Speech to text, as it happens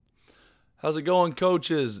How's it going,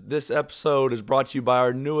 coaches? This episode is brought to you by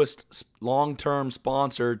our newest long-term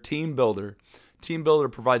sponsor, Team Builder. Team Builder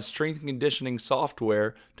provides strength and conditioning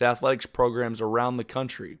software to athletics programs around the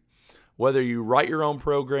country. Whether you write your own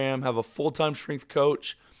program, have a full-time strength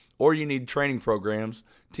coach, or you need training programs,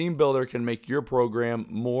 Team Builder can make your program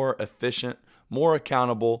more efficient, more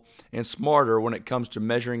accountable, and smarter when it comes to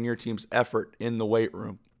measuring your team's effort in the weight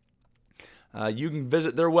room. You can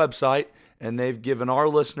visit their website, and they've given our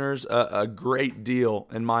listeners a great deal,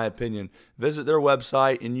 in my opinion. Visit their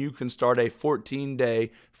website, and you can start a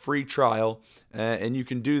 14-day free trial, and you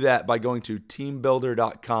can do that by going to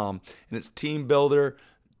teambuilder.com. And it's Team Builder,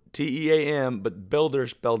 T-E-A-M, but Builder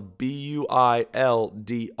spelled B-U-I-L-D-R.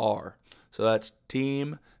 So that's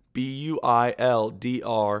Team, B-U-I-L-D-R.com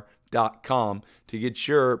to get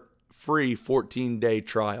your free 14-day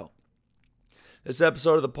trial. This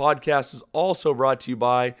episode of the podcast is also brought to you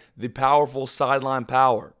by the powerful Sideline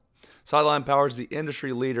Power. Sideline Power is the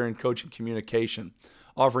industry leader in coaching communication.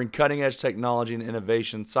 Offering cutting-edge technology and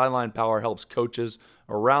innovation, Sideline Power helps coaches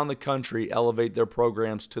around the country elevate their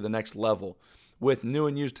programs to the next level. With new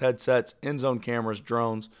and used headsets, in-zone cameras,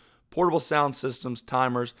 drones, portable sound systems,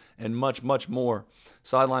 timers, and much, much more.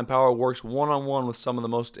 Sideline Power works one-on-one with some of the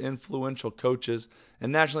most influential coaches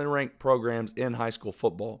and nationally ranked programs in high school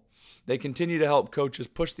football. They continue to help coaches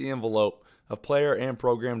push the envelope of player and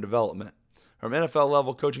program development. From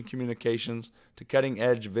NFL-level coaching communications to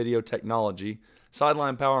cutting-edge video technology,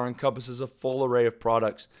 Sideline Power encompasses a full array of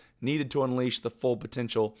products needed to unleash the full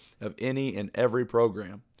potential of any and every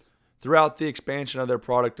program. Throughout the expansion of their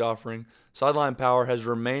product offering, Sideline Power has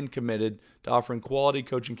remained committed to offering quality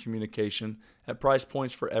coaching communication at price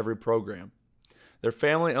points for every program. They're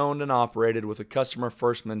family-owned and operated with a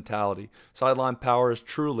customer-first mentality. Sideline Power is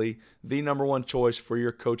truly the number one choice for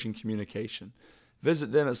your coaching communication.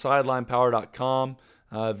 Visit them at sidelinepower.com,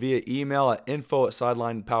 via email at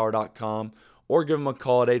info@sidelinepower.com, or give them a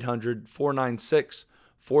call at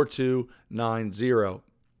 800-496-4290.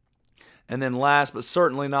 And then last but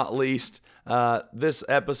certainly not least, this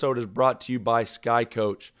episode is brought to you by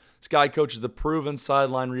SkyCoach. SkyCoach is the proven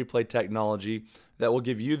sideline replay technology that will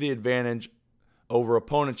give you the advantage over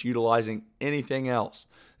opponents utilizing anything else.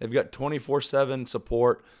 They've got 24/7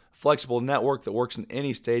 support, flexible network that works in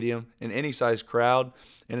any stadium, in any size crowd,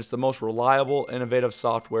 and it's the most reliable, innovative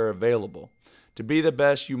software available. To be the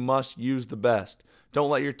best, you must use the best. Don't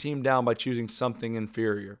let your team down by choosing something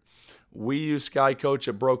inferior. We use SkyCoach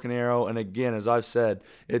at Broken Arrow, and again, as I've said,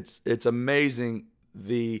 it's amazing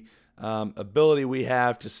the ability we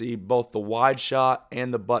have to see both the wide shot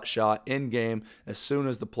and the butt shot in game as soon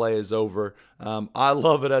as the play is over. I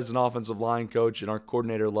love it as an offensive line coach, and our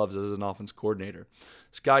coordinator loves it as an offense coordinator.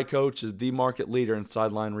 SkyCoach is the market leader in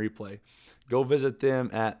sideline replay. Go visit them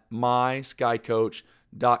at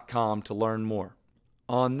myskycoach.com to learn more.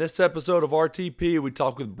 On this episode of RTP, we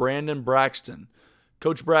talk with Brandon Braxton.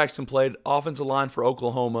 Coach Braxton played offensive line for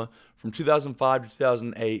Oklahoma from 2005 to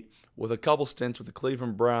 2008 with a couple stints with the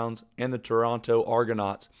Cleveland Browns and the Toronto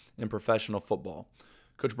Argonauts in professional football.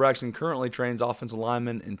 Coach Braxton currently trains offensive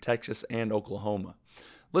linemen in Texas and Oklahoma.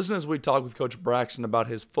 Listen as we talk with Coach Braxton about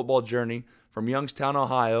his football journey from Youngstown,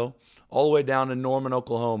 Ohio, all the way down to Norman,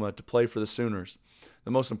 Oklahoma to play for the Sooners.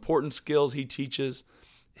 The most important skills he teaches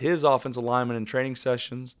his offensive linemen in training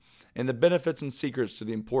sessions, and the benefits and secrets to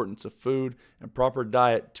the importance of food and proper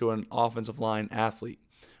diet to an offensive line athlete,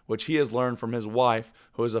 which he has learned from his wife,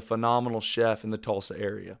 who is a phenomenal chef in the Tulsa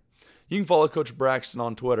area. You can follow Coach Braxton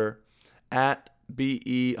on Twitter at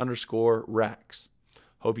BE_Rax.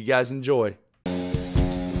 Hope you guys enjoy.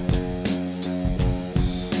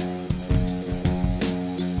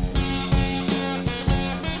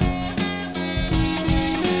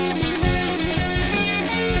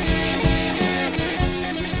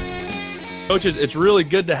 Coach, it's really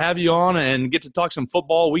good to have you on and get to talk some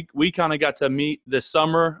football. We kind of got to meet this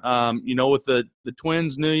summer, with the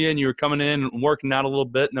Twins knew you, and you were coming in and working out a little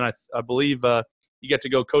bit. And then I believe you got to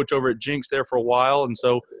go coach over at Jinx there for a while. And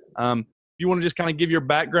so if you want to just kind of give your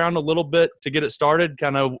background a little bit to get it started,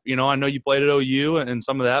 kind of, I know you played at OU and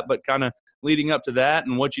some of that, but kind of leading up to that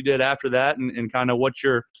and what you did after that and kind of what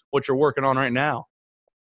you're working on right now.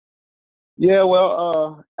 Yeah,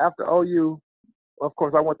 well, after OU, of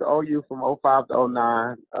course, I went to OU from 05 to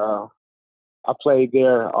 09. I played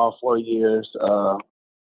there all 4 years. I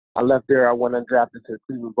left there. I went undrafted to the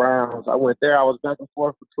Cleveland Browns. I went there. I was back and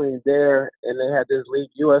forth between there and they had this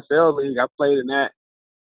league, USL League. I played in that.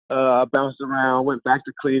 I bounced around, went back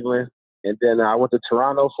to Cleveland, and then I went to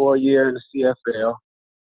Toronto for a year in the CFL.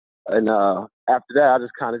 And after that, I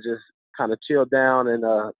just kind of chilled down, and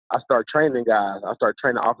I started training guys. I started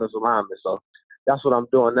training offensive linemen. So that's what I'm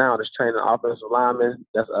doing now. Just training offensive linemen.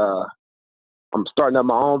 I'm starting up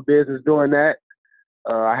my own business doing that.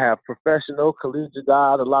 I have professional, collegiate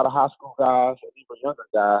guys, a lot of high school guys, and even younger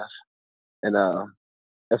guys. And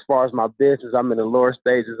as far as my business, I'm in the lower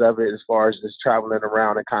stages of it. As far as just traveling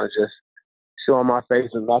around and kind of just showing my face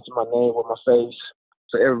and matching my name with my face,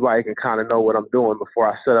 so everybody can kind of know what I'm doing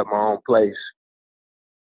before I set up my own place.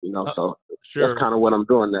 So Sure. That's kind of what I'm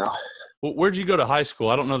doing now. Well, where'd you go to high school?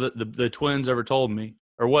 I don't know that the Twins ever told me.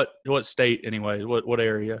 Or what state anyway? What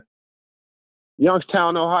area?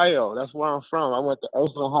 Youngstown, Ohio. That's where I'm from. I went to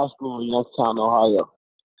Oakland High School in Youngstown, Ohio.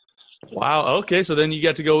 Wow. Okay. So then you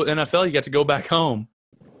got to go NFL. You got to go back home.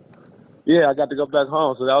 Yeah, I got to go back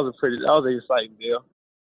home. So that was an exciting deal.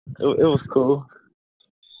 It was cool.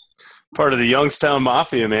 Part of the Youngstown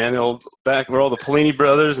Mafia, man. Back where all the Pelini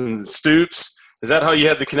brothers and Stoops. Is that how you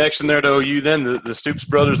had the connection there to OU then? The Stoops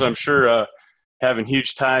brothers, I'm sure, having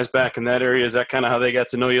huge ties back in that area. Is that kind of how they got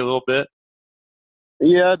to know you a little bit?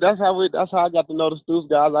 Yeah, that's how I got to know the Stoops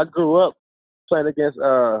guys. I grew up playing against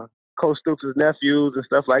Coach Stoops' nephews and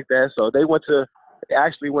stuff like that. So they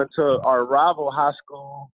actually went to our rival high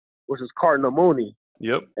school, which is Cardinal Mooney.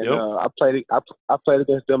 Yep. And I played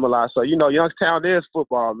against them a lot. So Youngstown is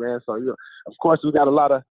football, man. So of course we got a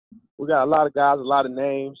lot of guys, a lot of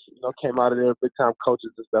names. Came out of there, big time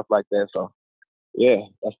coaches and stuff like that. So yeah,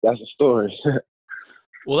 that's the story.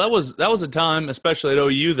 Well, that was a time, especially at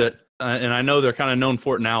OU, that and I know they're kind of known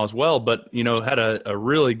for it now as well, but had a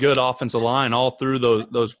really good offensive line all through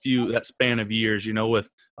that span of years. With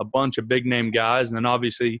a bunch of big name guys, and then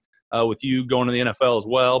obviously with you going to the NFL as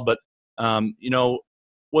well. But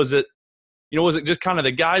was it just kind of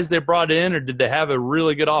the guys they brought in, or did they have a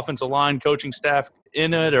really good offensive line coaching staff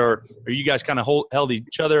in it, or you guys kind of held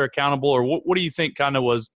each other accountable, or what do you think kind of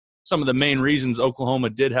was some of the main reasons Oklahoma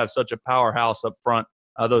did have such a powerhouse up front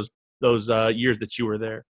those years that you were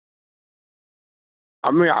there? I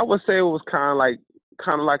mean, I would say it was kind of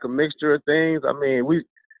like a mixture of things. I mean, we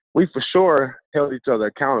for sure held each other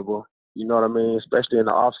accountable. You know what I mean? Especially in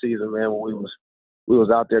the off season, man, when we was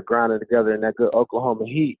out there grinding together in that good Oklahoma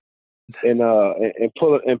heat, and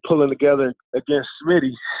pulling together against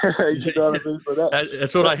Smitty. You know what I mean? So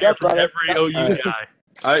that's what I hear from every OU guy.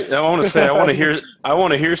 I want to say I want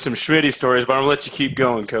to hear some Schmitty stories, but I'm gonna let you keep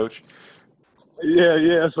going, Coach.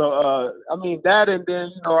 Yeah. So I mean that, and then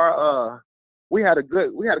we had a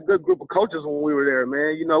good group of coaches when we were there,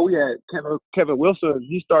 man. We had Kevin Wilson.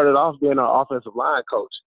 He started off being our offensive line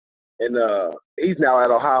coach, and he's now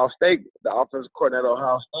at Ohio State, the offensive coordinator at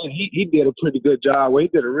Ohio State. He did a pretty good job. Well, he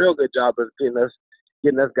did a real good job of getting us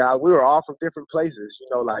guys. We were all from different places.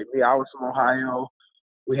 Like me, I was from Ohio.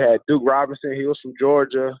 We had Duke Robinson. He was from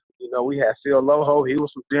Georgia. We had Phil Loho. He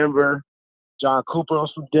was from Denver. John Cooper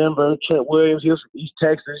was from Denver. Trent Williams, he was from East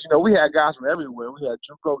Texas. We had guys from everywhere. We had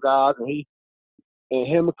JUCO guys, and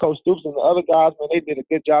him and Coach Stoops and the other guys, man, they did a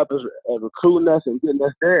good job of recruiting us and getting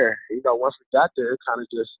us there. Once we got there, it kind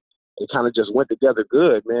of just went together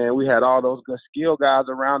good, man. We had all those good skill guys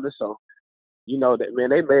around us, so that,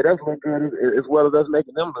 man, they made us look good as well as us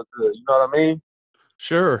making them look good. You know what I mean?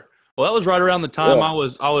 Sure. Well, that was right around the time I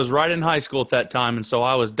was right in high school at that time, and so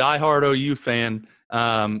I was diehard OU fan.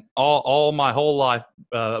 All my whole life,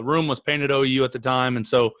 room was painted OU at the time, and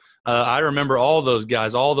so I remember all those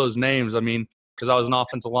guys, all those names. I mean, because I was an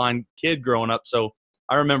offensive line kid growing up, so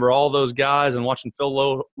I remember all those guys and watching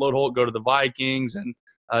Phil Lodeholt go to the Vikings, and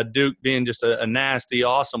Duke being just a nasty,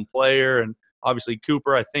 awesome player, and obviously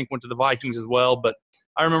Cooper, I think, went to the Vikings as well. But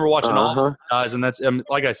I remember watching all those guys, and that's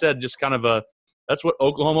like I said, just kind of that's what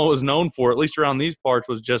Oklahoma was known for, at least around these parts,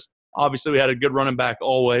 was just obviously we had a good running back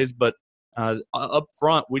always, but up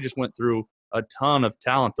front we just went through a ton of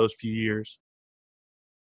talent those few years.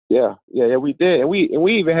 Yeah, we did, and we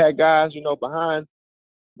even had guys, behind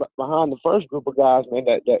the first group of guys, man,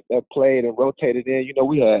 that played and rotated in.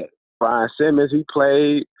 We had Brian Simmons, he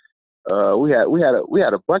played. We had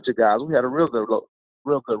a bunch of guys. We had a real good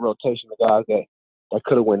rotation of guys that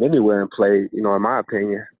could have went anywhere and played. In my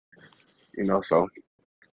opinion. So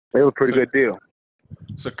it was a pretty good deal.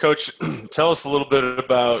 So, Coach, tell us a little bit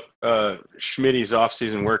about Schmitty's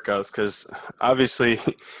off-season workouts, because obviously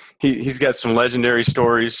he's got some legendary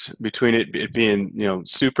stories between it being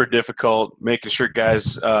super difficult, making sure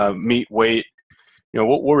guys meet weight.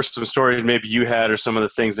 What were some stories maybe you had, or some of the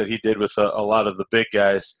things that he did with a lot of the big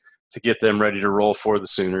guys to get them ready to roll for the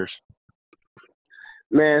Sooners?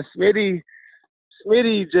 Man, Smitty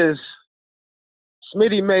made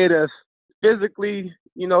us physically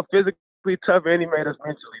tough, and he made us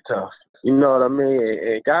mentally tough. You know what I mean?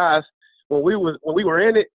 And guys, when we were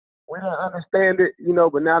in it, we didn't understand it, you know,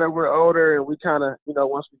 but now that we're older and we kind of, you know,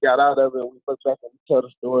 once we got out of it, we look back and we tell the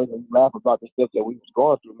stories and we laugh about the stuff that we was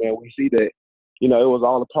going through, man. We see that, you know, it was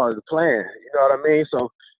all a part of the plan. You know what I mean? So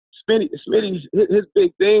Smitty's his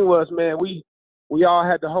big thing was, man, we all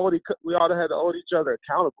had to hold each other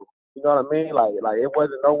accountable. You know what I mean? Like it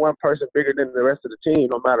wasn't no one person bigger than the rest of the team,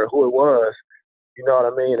 no matter who it was. You know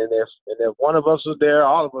what I mean? And if one of us was there,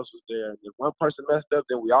 all of us was there. And if one person messed up,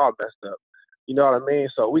 then we all messed up. You know what I mean?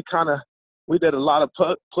 So we did a lot of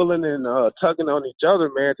pulling and tugging on each other,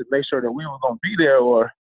 man, to make sure that we were gonna be there,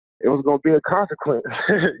 or it was gonna be a consequence.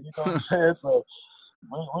 You know what I'm saying? So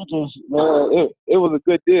we just, man, it was a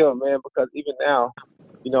good deal, man, because even now,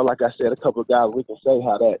 you know, like I said, a couple of guys, we can say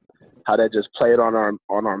how that just played on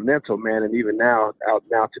our mental, man, and even now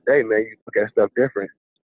today, man, you look at stuff different.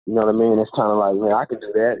 You know what I mean? It's kind of like, man, I can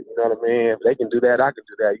do that. You know what I mean? If they can do that, I can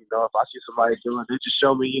do that. You know, if I see somebody doing it, they just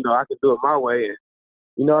show me, you know, I can do it my way. And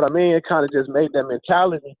you know what I mean? It kind of just made that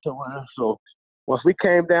mentality to where, so once we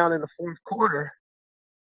came down in the fourth quarter,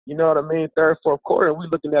 you know what I mean, third, fourth quarter, we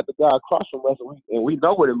looking at the guy across from us, and we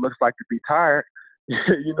know what it looks like to be tired.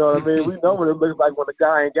 You know what I mean? We know what it looks like when the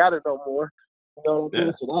guy ain't got it no more. You know what I mean?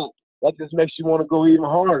 Yeah. So that just makes you want to go even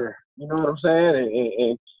harder. You know what I'm saying?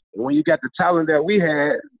 And when you got the talent that we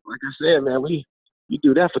had, like I said, man, you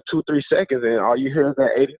do that for 2-3 seconds, and all you hear is that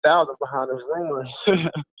 80,000 behind us roaring.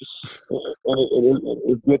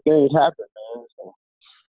 and good things happen, man. So,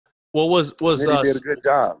 well, was really did a good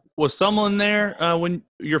job. Was Sumlin there when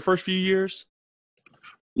your first few years?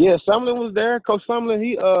 Yeah, Sumlin was there. Coach Sumlin,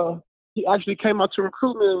 he actually came out to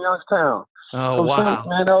recruit me in Youngstown. Oh, Coach wow. Sumlin,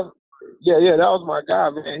 man, that was my guy,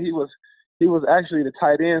 man. He was actually the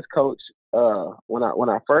tight ends coach when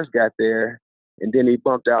I first got there, and then he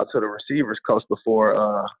bumped out to the receivers coach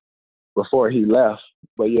before he left.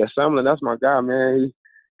 But yeah, Sumlin, that's my guy, man.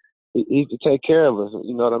 He used to take care of us.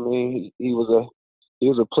 You know what I mean? He was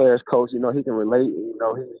a player's coach. You know, he can relate. You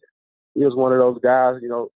know, he was one of those guys, you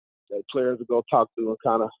know, that players would go talk to and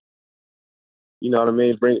kind of, you know what I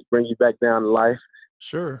mean, bring you back down to life.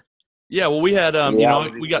 Sure. Yeah. Well, we had you know,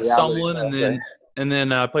 we got Sumlin, and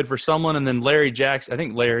then I played for Sumlin, and then Larry Jackson. I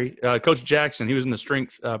think Larry, Coach Jackson, he was in the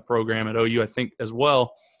strength program at OU, I think, as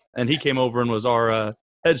well, and he came over and was our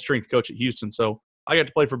head strength coach at Houston. So I got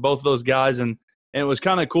to play for both of those guys, and it was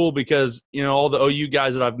kind of cool because, you know, all the OU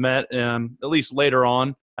guys that I've met, at least later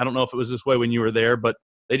on, I don't know if it was this way when you were there, but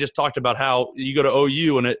they just talked about how you go to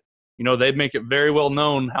OU and you know, they make it very well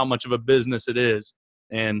known how much of a business it is,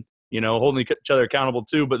 and, you know, holding each other accountable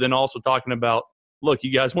too, but then also talking about, look,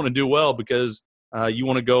 you guys want to do well because you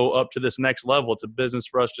want to go up to this next level. It's a business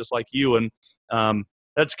for us just like you, and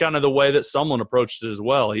that's kind of the way that Sumlin approached it as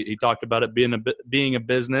well. He talked about it being a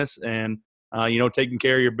business, and you know, taking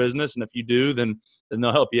care of your business, and if you do, then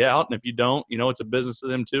they'll help you out, and if you don't, you know, it's a business to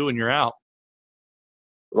them too, and you're out.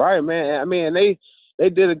 Right, man. I mean, they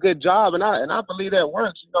did a good job, and I believe that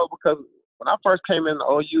works, you know, because when I first came in the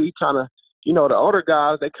OU, you kind of, you know, the older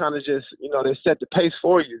guys, they kind of just, you know, they set the pace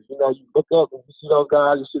for you. You know, you look up and you see those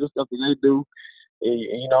guys, you see the stuff that they do, and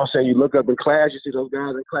you know what I'm saying, you look up in class, you see those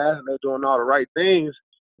guys in class, and they're doing all the right things,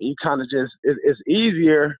 and you kind of just, it's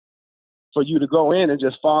easier for you to go in and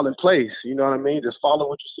just fall in place. You know what I mean? Just follow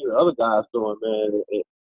what you see the other guys doing, man.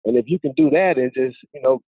 And if you can do that and just, you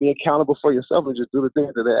know, be accountable for yourself and just do the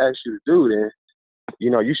things that they ask you to do, then, you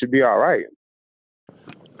know, you should be all right.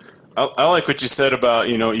 I like what you said about,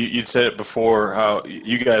 you know, you'd said it before, how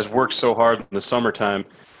you guys worked so hard in the summertime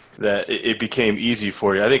that it became easy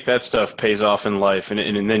for you. I think that stuff pays off in life. And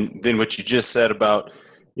then what you just said about,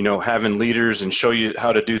 you know, having leaders and show you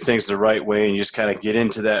how to do things the right way, and you just kind of get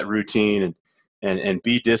into that routine and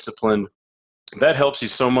be disciplined. That helps you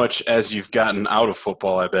so much as you've gotten out of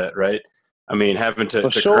football, I bet, right? I mean, having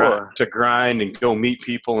to grind and go meet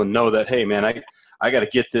people and know that, hey, man, I got to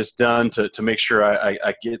get this done to make sure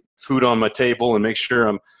I get food on my table and make sure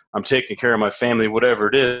I'm taking care of my family, whatever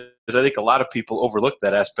it is. I think a lot of people overlook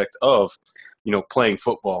that aspect of, you know, playing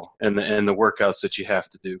football and the workouts that you have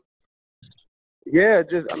to do. Yeah,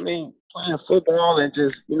 playing football and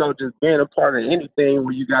just, you know, just being a part of anything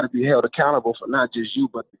where you got to be held accountable for not just you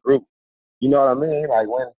but the group. You know what I mean? Like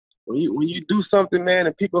when you do something, man,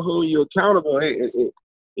 and people hold you accountable, it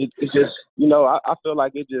just, you know, I feel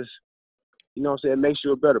like it just, you know what I'm saying, it makes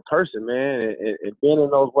you a better person, man. And being in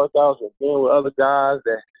those workouts and being with other guys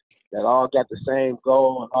that all got the same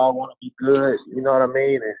goal and all want to be good, you know what I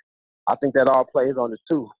mean? And I think that all plays on it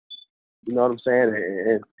too. You know what I'm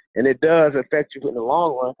saying? And it does affect you in the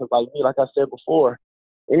long run because, like I said before,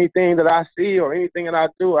 anything that I see or anything that I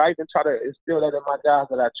do, I even try to instill that in my guys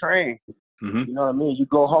that I train. Mm-hmm. You know what I mean? You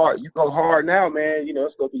go hard now, man. You know,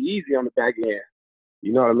 it's going to be easy on the back end.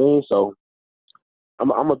 You know what I mean? So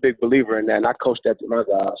I'm a big believer in that, and I coach that to my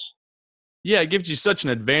guys. Yeah, it gives you such an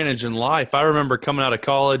advantage in life. I remember coming out of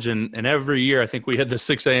college, and every year I think we had the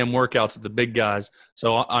 6 a.m. workouts at the big guys.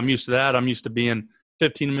 So I'm used to that. I'm used to being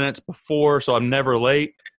 15 minutes before, so I'm never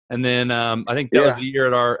late. And then I think that was the year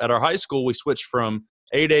at our high school we switched from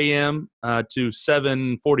 8 a.m. To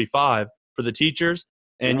 7:45 for the teachers.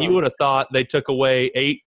 And you would have thought they took away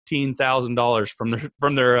 $18,000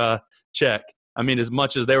 from their check. I mean, as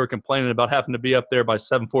much as they were complaining about having to be up there by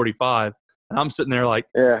 7:45. And I'm sitting there like,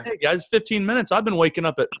 hey, guys, 15 minutes. I've been waking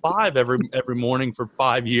up at 5 every morning for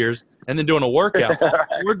 5 years and then doing a workout.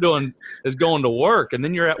 All we're doing is going to work, and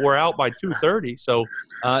then we're out by 2:30. So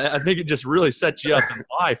I think it just really sets you up in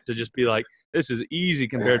life to just be like, this is easy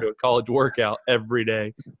compared to a college workout every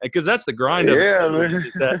day. Because that's the grind of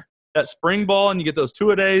it. That spring ball, and you get those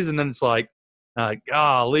 2-a-days, and then it's like,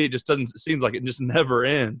 golly, it seems like it just never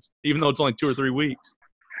ends, even though it's only 2 or 3 weeks.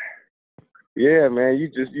 Yeah, man, you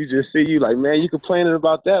just see you like, man, you complaining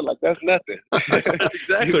about that like that's nothing. That's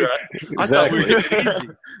exactly right. Exactly. I thought we were getting easy.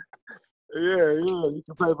 Yeah, you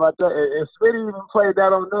complain about that. And Smitty even played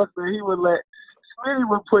that on us, man. Smitty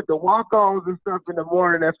would put the walk-ons and stuff in the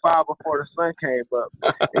morning at 5 before the sun came up.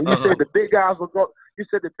 And you said the big guys would go. You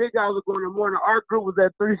said the big guys would go in the morning. Our group was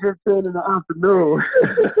at 3:15 in the afternoon.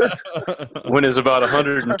 When it's about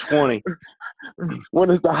 120. When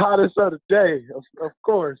it's the hottest of the day, of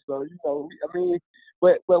course. So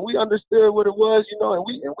but we understood what it was,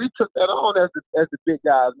 and we took that on as the big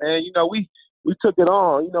guys, man. We took it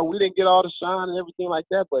on. We didn't get all the shine and everything like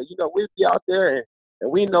that, but we'd be out there and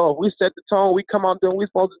we know if we set the tone, we come out doing what we're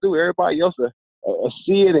supposed to do. Everybody else will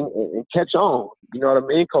see it and catch on. You know what I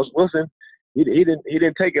mean? Coach Wilson, he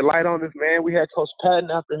didn't take it light on us, man. We had Coach Patton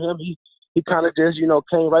after him. He kind of just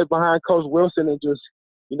came right behind Coach Wilson and just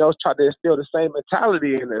tried to instill the same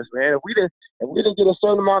mentality in us, man. If we didn't get a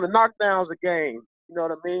certain amount of knockdowns a game, you know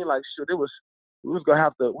what I mean? Like, shit, we was gonna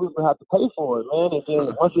have to pay for it, man. And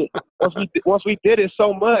then once we did it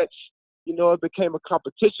so much, it became a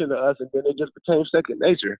competition to us, and then it just became second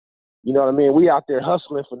nature. You know what I mean? We out there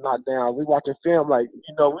hustling for knockdowns. We watching film like,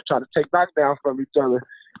 we trying to take knockdowns from each other.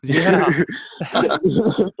 Yeah. So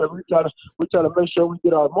we try to make sure we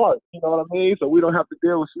get our mark. You know what I mean? So we don't have to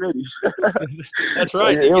deal with Smitty. That's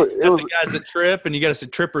right. So, you get the guys that trip, and you got to say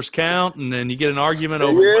trippers count, and then you get an argument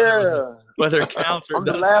over whether it counts or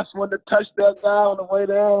doesn't. I'm the last one to touch that guy on the way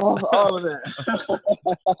down. All of that.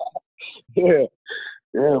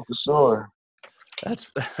 Yeah, for sure.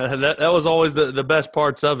 That was always the best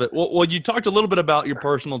parts of it. Well, you talked a little bit about your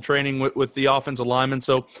personal training with the offensive linemen.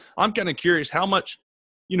 So I'm kind of curious, how much,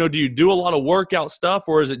 do you do a lot of workout stuff,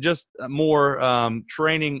 or is it just more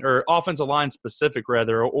training or offensive line specific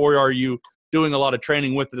rather, or are you doing a lot of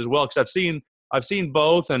training with it as well? Because I've seen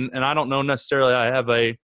both, and I don't know necessarily I have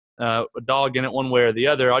a dog in it one way or the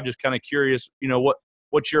other. I'm just kind of curious,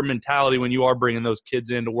 what's your mentality when you are bringing those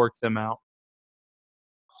kids in to work them out?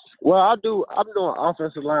 Well, I'm doing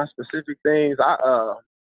offensive line specific things. I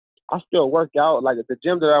still work out, like at the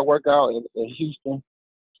gym that I work out in Houston.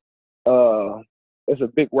 It's a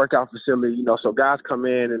big workout facility, so guys come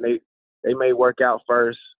in and they may work out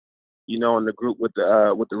first, in the group with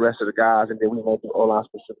the rest of the guys, and then we may do O-line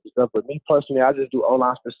specific stuff. But me personally, I just do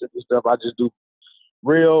O-line specific stuff. I just do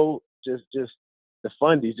real, just the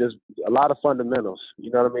fundies, just a lot of fundamentals.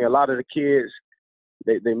 You know what I mean? A lot of the kids,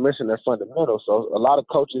 they missing their fundamentals. So a lot of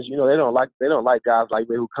coaches, they don't like guys like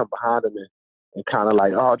me who come behind them and kind of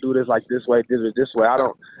like, oh, do this like this way, this way. I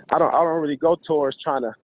don't really go towards trying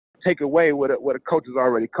to take away what a coach is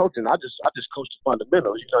already coaching. I just coach the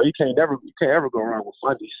fundamentals. You can't ever go wrong with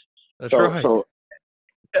fundies. That's right. So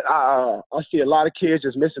I see a lot of kids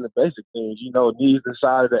just missing the basic things. Knees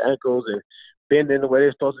inside of the ankles and bending the way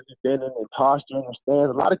they're supposed to be bending and posturing and stance.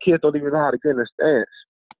 A lot of kids don't even know how to get in a stance.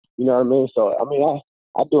 You know what I mean? So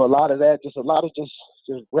I do a lot of that, just a lot of just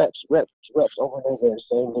reps over and over and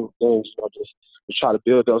same little things, just to try to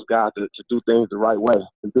build those guys to do things the right way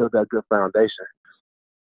and build that good foundation.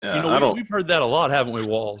 Yeah, we've heard that a lot, haven't we,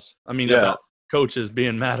 Walls? I mean, about coaches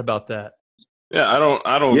being mad about that. Yeah, I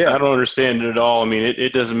don't understand it at all. I mean,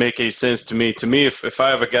 it doesn't make any sense to me. To me, if I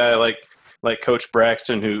have a guy like Coach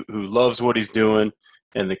Braxton who loves what he's doing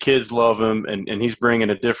and the kids love him and he's bringing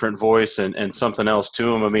a different voice and something else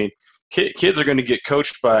to him, I mean, kids are going to get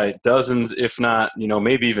coached by dozens, if not,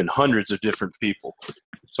 maybe even hundreds of different people.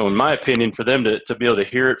 So in my opinion, for them to be able to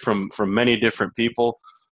hear it from many different people,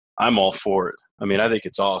 I'm all for it. I mean, I think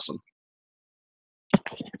it's awesome.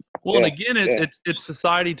 Well, and again, it's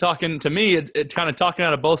society talking to me. It's kind of talking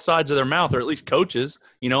out of both sides of their mouth, or at least coaches.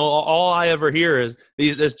 You know, all I ever hear is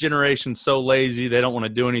this generation's so lazy. They don't want to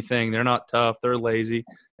do anything. They're not tough. They're lazy.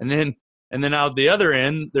 And then out the other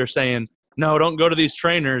end, they're saying, no, don't go to these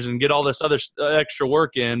trainers and get all this other extra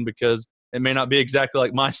work in because it may not be exactly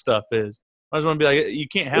like my stuff is. I just want to be like, you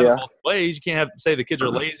can't have it both ways. You can't say the kids are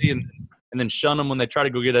lazy and then shun them when they try to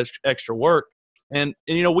go get extra work. And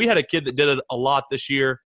you know, we had a kid that did it a lot this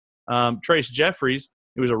year. Trace Jeffries,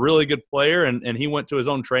 he was a really good player, and he went to his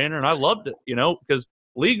own trainer, and I loved it, you know, because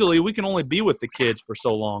legally we can only be with the kids for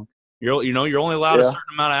so long. You're only allowed a certain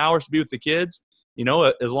amount of hours to be with the kids, you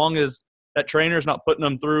know, as long as that trainer's not putting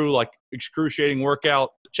them through like excruciating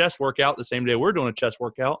chest workout the same day we're doing a chest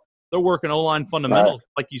workout. They're working O-line fundamentals.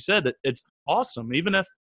 Right. Like you said, it's awesome. Even if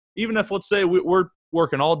let's say we're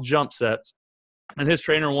working all jump sets and his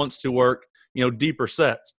trainer wants to work, you know, deeper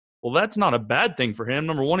sets. Well, that's not a bad thing for him.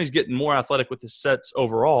 Number one, he's getting more athletic with his sets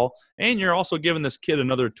overall, and you're also giving this kid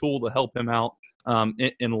another tool to help him out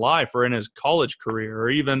in life or in his college career, or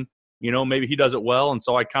even, you know, maybe he does it well, and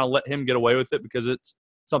so I kind of let him get away with it because it's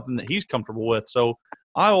something that he's comfortable with. So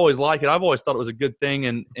I always like it. I've always thought it was a good thing,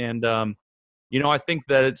 and you know, I think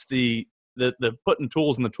that it's the putting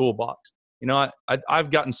tools in the toolbox. You know,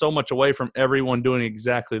 I've gotten so much away from everyone doing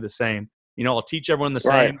exactly the same. You know, I'll teach everyone the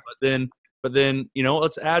same, but then, you know,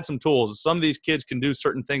 let's add some tools. Some of these kids can do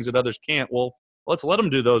certain things that others can't. Well, let's let them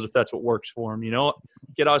do those if that's what works for them. You know,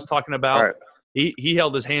 the kid I was talking about, he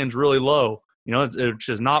held his hands really low, you know, which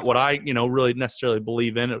is not what I, you know, really necessarily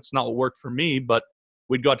believe in. It's not what worked for me, but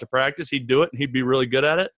we'd go out to practice, he'd do it, and he'd be really good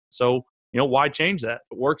at it. So, you know, why change that?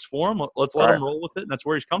 If it works for him, let's let him roll with it, and that's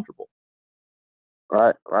where he's comfortable.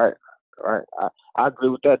 Right. I agree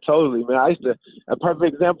with that totally, man. A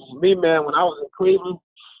perfect example for me, man, when I was in Cleveland,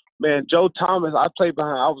 man, Joe Thomas, I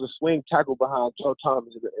was a swing tackle behind Joe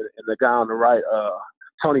Thomas and the guy on the right,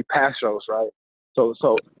 Tony Pastros, right? So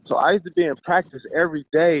I used to be in practice every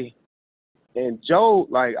day, and Joe,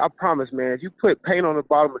 like, I promise, man, if you put paint on the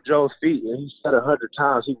bottom of Joe's feet and he said 100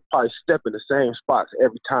 times, he would probably step in the same spots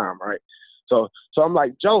every time, right? So I'm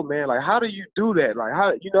like, Joe, man, like, how do you do that? Like,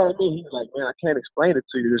 how, you know what I mean? He's like, man, I can't explain it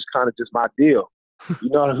to you. It's kind of just my deal. You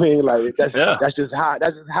know what I mean? Like, that's just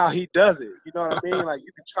how he does it. You know what I mean? Like,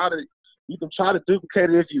 you can try to duplicate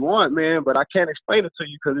it if you want, man, but I can't explain it to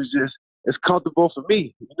you because it's comfortable for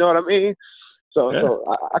me. You know what I mean? So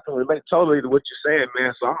I can relate totally to what you're saying,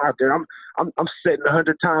 man. So I'm out there, I'm setting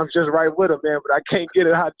 100 times just right with him, man, but I can't get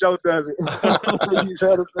it how Joe does it. You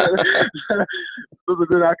know what I'm saying? So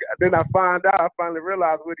then I finally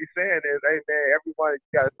realized what he's saying is, hey, man, everyone,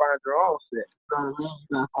 you got to find your own set. You know what I mean?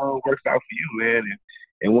 That's how it works out for you, man.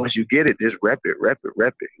 And once you get it, just rep it,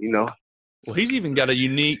 you know? Well, he's even got a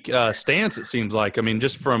unique stance, it seems like. I mean,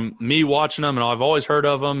 just from me watching him, and I've always heard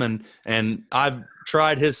of him, and I've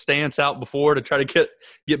tried his stance out before to try to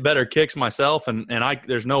get better kicks myself, and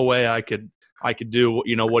there's no way I could do,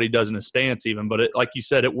 you know, what he does in his stance even. But like you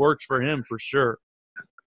said, it works for him for sure.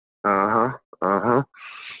 What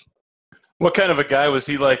kind of a guy was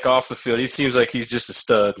he like off the field? He seems like he's just a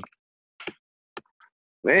stud.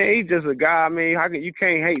 Man, he's just a guy. I mean, you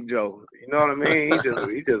can't hate Joe. You know what I mean?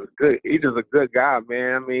 He's just a good guy,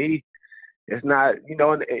 man. I mean, it's not, you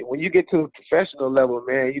know, when you get to the professional level,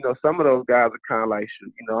 man, you know, some of those guys are kind of like,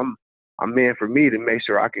 you know, I'm meant for me to make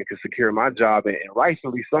sure I can secure my job, and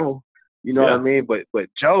rightfully so. You know what I mean? But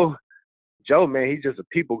Joe, man, he's just a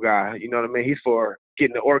people guy. You know what I mean? He's for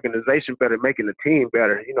getting the organization better, making the team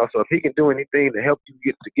better. You know, so if he can do anything to help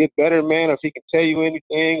you get better, man, if he can tell you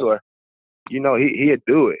anything, or, you know, he'd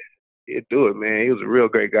do it. He'd do it, man. He was a real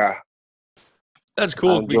great guy. That's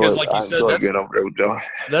cool because, like you said,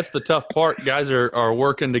 that's the tough part. Guys are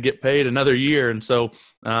working to get paid another year, and so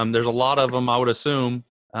there's a lot of them, I would assume,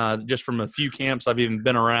 just from a few camps I've even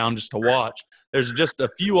been around just to watch. There's just a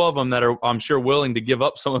few of them that are, I'm sure, willing to give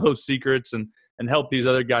up some of those secrets and help these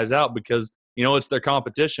other guys out because, you know, it's their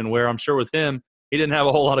competition. Where I'm sure with him, he didn't have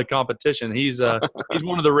a whole lot of competition. He's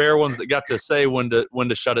one of the rare ones that got to say when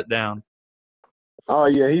to shut it down. Oh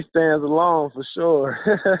yeah, he stands alone for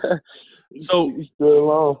sure. So he's still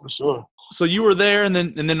alone for sure. So you were there, and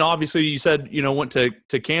then obviously you said, you know, went to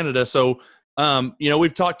Canada. So you know,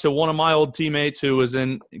 we've talked to one of my old teammates who was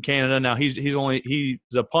in Canada. Now he's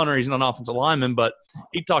a punter. He's not an offensive lineman, but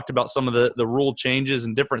he talked about some of the rule changes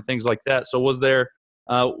and different things like that. So was there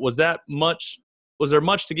much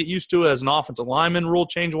to get used to as an offensive lineman rule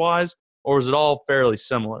change wise, or was it all fairly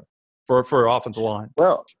similar for offensive line?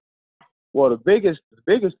 Well, the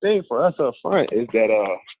biggest thing for us up front is that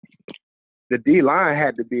the D line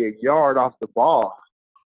had to be a yard off the ball.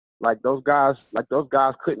 those guys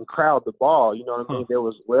couldn't crowd the ball. You know what I mean? There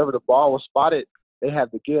was wherever the ball was spotted, they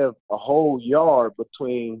had to give a whole yard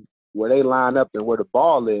between where they line up and where the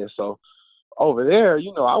ball is. So over there,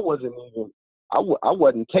 I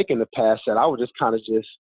wasn't taking the pass set. I was just kind of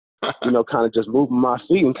just moving my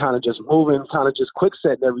feet and kind of just quick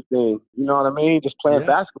setting everything. You know what I mean? Just playing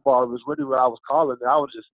basketball was really what I was calling it. I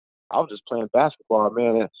was just playing basketball,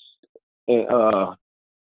 man. And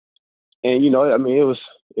I mean,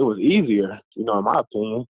 it was easier, in my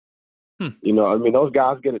opinion. I mean, those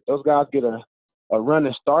guys get a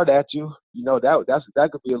running start at you. That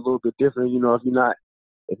could be a little bit different.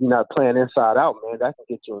 If you're not playing inside out, man, that can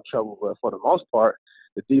get you in trouble. But for the most part,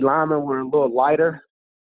 the D linemen were a little lighter.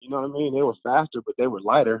 You know what I mean? They were faster, but they were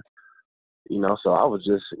lighter. So I was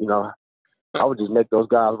just, I would just make those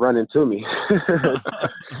guys run into me, and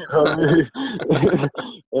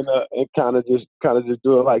kind of just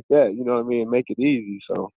do it like that. You know what I mean? Make it easy.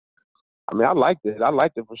 So, I mean, I liked it. I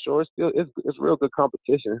liked it for sure. It's real good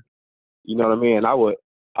competition. You know what I mean? I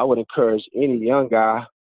would encourage any young guy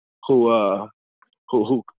who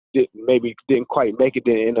didn't quite make it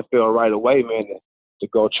in the NFL right away, man, to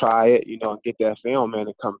go try it, and get that film, man,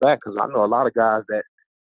 and come back. Because I know a lot of guys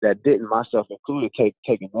that didn't, myself included, take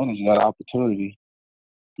advantage of that opportunity,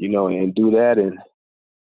 and do that and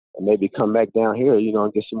maybe come back down here,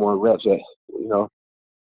 and get some more reps at,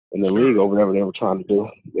 in the league or whatever they were trying to do.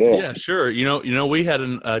 Yeah, sure. We had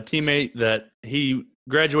a teammate that he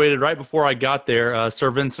graduated right before I got there, Sir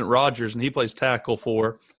Vincent Rogers, and he plays tackle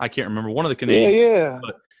for, I can't remember, one of the Canadians. Yeah.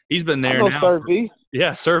 But he's been there now. Sir V.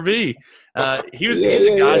 Yeah, Sir V. He's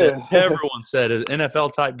a guy that everyone said is an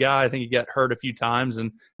NFL type guy. I think he got hurt a few times,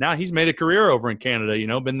 and now he's made a career over in Canada.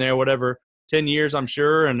 Been there 10 years, I'm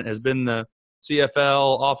sure, and has been the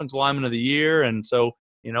CFL Offensive Lineman of the Year. And so,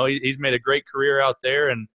 he's made a great career out there.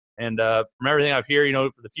 And from everything I've heard,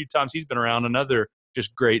 for the few times he's been around, another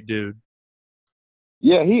just great dude.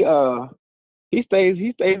 Yeah, he stays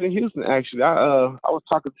in Houston. Actually, I was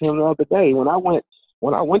talking to him the other day when I went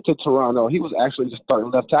to Toronto. He was actually just starting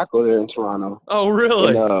left tackle there in Toronto. Oh,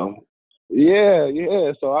 really? And,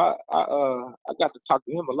 yeah. So I got to talk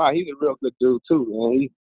to him a lot. He's a real good dude too, man.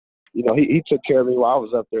 He took care of me while I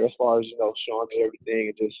was up there, as far as showing me everything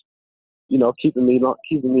and just keeping me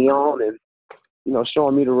on and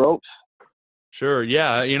showing me the ropes. Sure.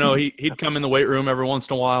 Yeah. He'd come in the weight room every once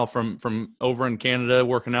in a while from over in Canada,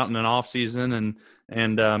 working out in an off season, and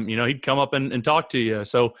he'd come up and talk to you.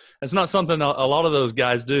 So it's not something a lot of those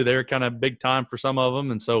guys do. They're kind of big time for some of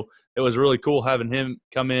them. And so it was really cool having him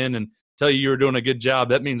come in and tell you were doing a good job.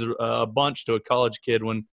 That means a bunch to a college kid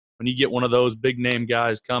when you get one of those big name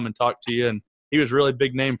guys come and talk to you. And he was really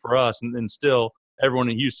big name for us. And still everyone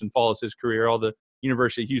in Houston follows his career, all the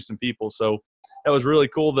University of Houston people. So that was really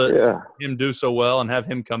cool that him do so well and have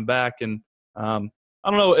him come back. And I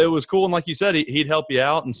don't know, it was cool. And like you said, he'd help you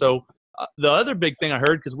out. And so the other big thing I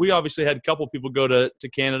heard, because we obviously had a couple people go to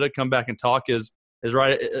Canada, come back and talk, is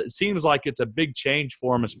right. It seems like it's a big change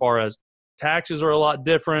for him as far as taxes are a lot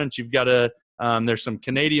different. You've got to there's some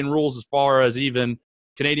Canadian rules as far as even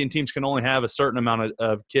Canadian teams can only have a certain amount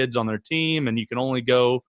of kids on their team, and you can only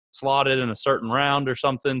go slotted in a certain round or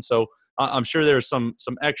something. So I'm sure there's some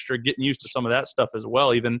extra getting used to some of that stuff as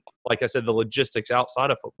well, even, like I said, the logistics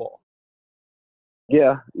outside of football.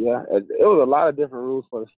 Yeah. It was a lot of different rules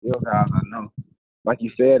for the steel guys, I know. Like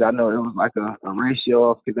you said, I know it was like a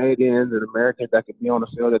ratio of Canadians and Americans that could be on the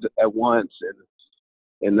field at once, and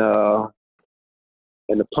in the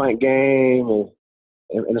punt game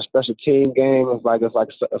and a special team game, it's like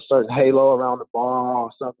a certain halo around the ball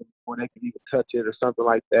or something before they can even touch it or something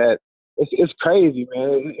like that. It's crazy,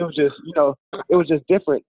 man. It was just it was just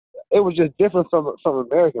different. It was just different from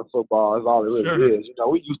American football. Is all it really is.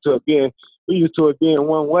 We used to it being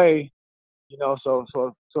one way. So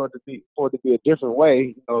for it to be a different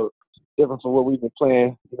way, different from what we've been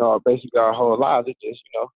playing, basically our whole lives. It's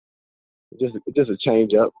just a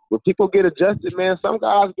change up. When people get adjusted, man, some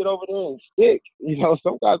guys get over there and stick.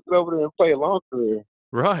 Some guys get over there and play a long career.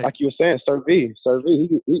 Right. Like you were saying, Sir V,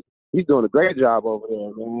 he's doing a great job over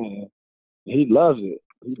there, man. He loves it.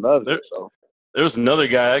 So there was another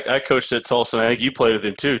guy I coached at Tulsa, and I think you played with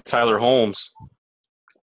him too, Tyler Holmes.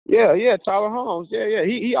 Yeah, Tyler Holmes. Yeah.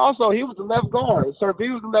 He was the left guard. Sir V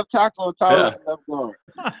was the left tackle, and Tyler was the left guard.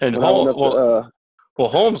 And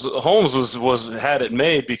Holmes had it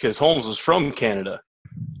made because Holmes was from Canada.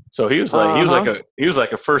 So he was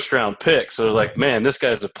like a first round pick. So like, man, this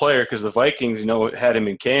guy's a player, because the Vikings, had him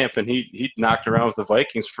in camp, and he knocked around with the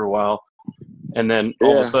Vikings for a while. And then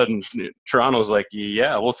all of a sudden, Toronto's like,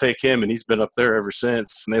 yeah, we'll take him, and he's been up there ever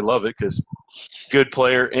since. And they love it because good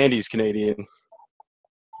player, and he's Canadian.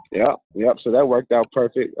 Yep. So that worked out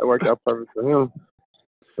perfect. That worked out perfect for him,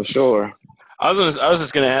 for sure. I was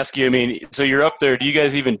just gonna ask you. I mean, so you're up there. Do you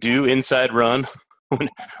guys even do inside run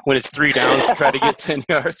when it's 3 downs to try to get 10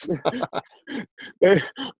 yards?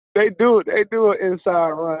 They do an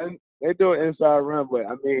inside run. They do an inside run, but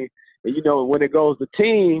I mean, you know, when it goes to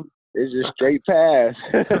team, it's just straight pass.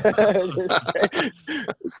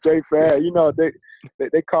 straight pass. You know,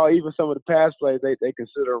 they call even some of the pass plays they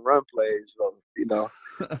consider run plays. So, you know,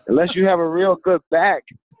 unless you have a real good back,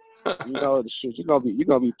 you know, you're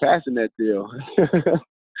gonna be passing that deal.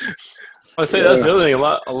 I say that's the other thing.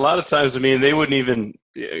 A lot of times, I mean, they wouldn't even.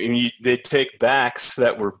 I mean, they'd take backs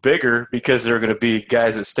that were bigger because they're going to be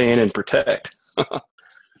guys that stay in and protect.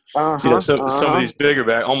 So, you know, some of these bigger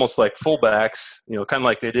back, almost like fullbacks, you know, kind of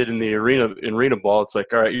like they did in the arena ball. It's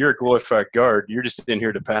like, all right, you're a glorified guard. You're just in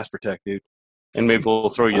here to pass protect, dude, and maybe we'll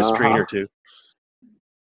throw you a screen or two.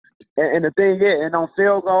 And the thing is, and on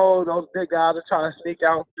field goal, those big guys are trying to sneak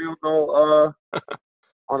out field goal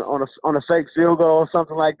on a fake field goal or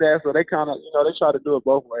something like that. So they kind of, you know, they try to do it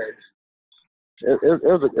both ways. It's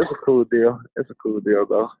a cool deal. It's a cool deal,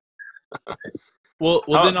 though. Well,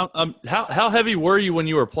 then how heavy were you when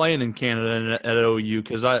you were playing in Canada at OU?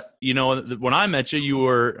 Because when I met you, you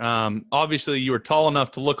were obviously you were tall enough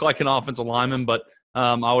to look like an offensive lineman, but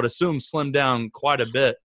I would assume slimmed down quite a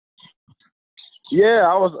bit. Yeah,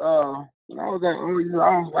 I was when I was at OU,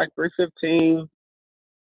 I was like 315,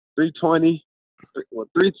 320,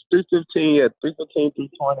 315, yeah, 315,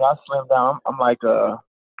 320. I slimmed down.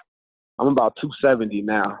 I'm about 270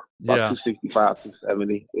 now. About 265,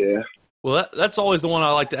 270. Yeah. Well, that's always the one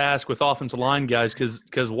I like to ask with offensive line guys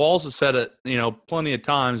because Walls has said it, you know, plenty of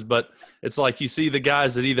times, but it's like you see the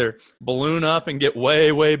guys that either balloon up and get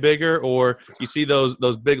way, way bigger, or you see those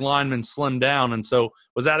big linemen slim down. And so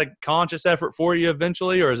was that a conscious effort for you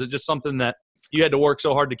eventually, or is it just something that you had to work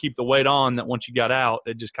so hard to keep the weight on that once you got out,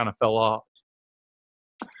 it just kind of fell off?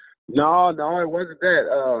 No, it wasn't that.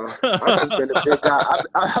 I've just been a big guy.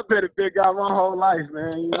 I've been a big guy my whole life,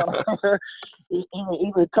 man. You know,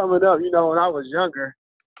 even coming up, you know, when I was younger,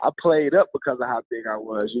 I played up because of how big I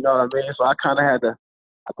was. You know what I mean? So I kind of had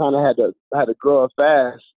to grow up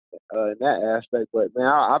fast in that aspect. But man,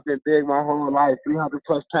 I've been big my whole life,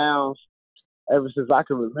 300+ pounds, ever since I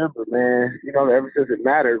can remember, man. You know, ever since it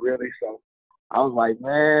mattered, really. So I was like,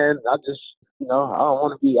 man, I just, you know, I don't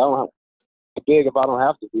want to be big if I don't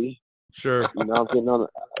have to be. Sure. You know, I'm getting on,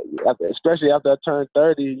 especially after I turned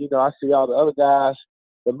 30. You know, I see all the other guys.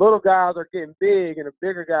 The little guys are getting big, and the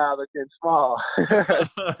bigger guys are getting small.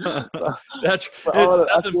 It's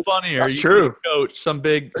nothing funnier. That's true. Coach, some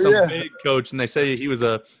big coach, and they say he was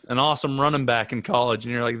an awesome running back in college,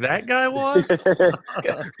 and you're like, that guy was. Exactly.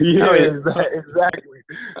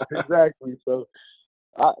 So,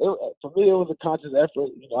 for me, it was a conscious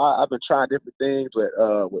effort. You know, I've been trying different things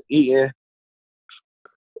with eating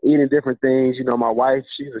different things. You know, my wife,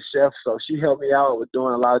 she's a chef, so she helped me out with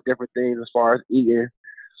doing a lot of different things as far as eating.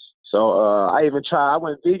 So I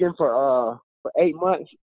went vegan for 8 months.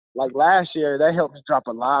 Like last year, that helped me drop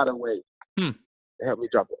a lot of weight. It helped me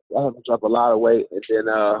drop a lot of weight. And then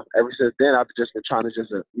ever since then, I've just been trying to just,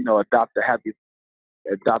 you know, adopt the healthy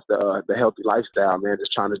lifestyle, man.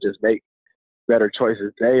 Just trying to just make better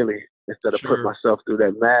choices daily instead of putting myself through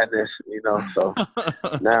that madness, you know. So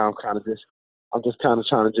now I'm just kind of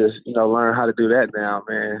trying to just, you know, learn how to do that now,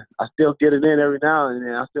 man. I still get it in every now and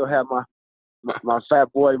then. I still have my fat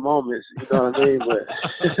boy moments, you know what I mean? But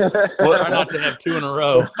try not to have 2 in a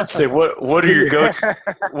row. Say what are your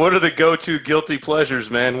what are the go-to guilty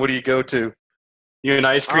pleasures, man? What do you go to? You an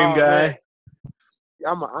ice cream guy? Man.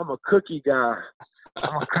 I'm a cookie guy.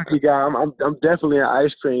 I'm definitely an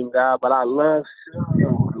ice cream guy, but I love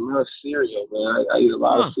cereal. Man. I eat a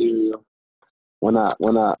lot of cereal. When I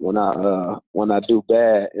do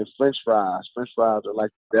bad, and French fries are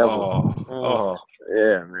like the devil. Oh.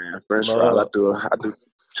 Yeah, man, French fries. I do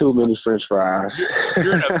too many French fries.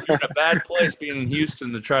 You're in a bad place being in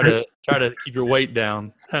Houston to try to keep your weight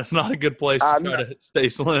down. That's not a good place to try to stay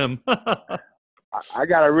slim. I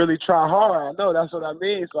gotta really try hard. I know that's what I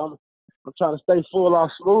mean. So I'm trying to stay full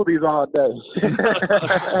on smoothies all day.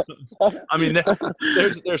 I mean,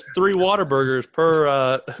 there's 3 Whataburgers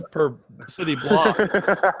per city block.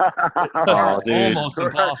 It's almost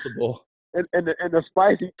impossible. And the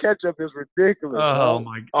spicy ketchup is ridiculous. Oh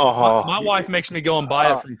my God! My wife makes me go and buy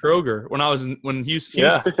it from Kroger. When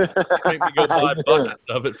Houston make me go buy buckets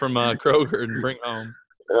of it from Kroger and bring home.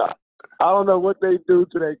 Yeah. I don't know what they do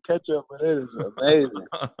to that ketchup, but it is amazing.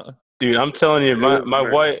 Dude, I'm telling you, my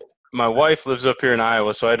wife. my wife lives up here in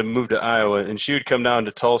Iowa, so I had to move to Iowa, and she would come down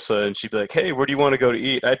to Tulsa, and she'd be like, "Hey, where do you want to go to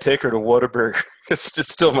eat?" I'd take her to Whataburger. It's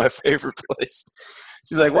just still my favorite place.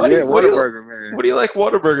 She's like, Yeah, Whataburger, man. what do you like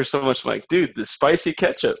Whataburger so much?" I'm like, dude, the spicy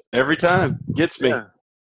ketchup every time gets me. Yeah.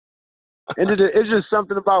 And it's just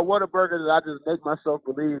something about Whataburger that I just make myself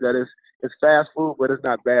believe that it's fast food, but it's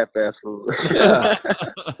not bad fast food. Yeah,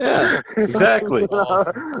 exactly. It's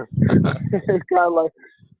kind of like,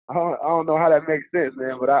 I don't know how that makes sense,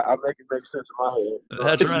 man, but I make it make sense in my head.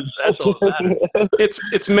 That's right. That's all that matters.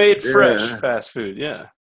 It's made fresh fast food. Yeah.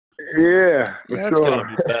 Yeah, for That's sure. gotta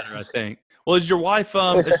be better, I think. Well, is your wife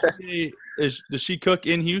does she cook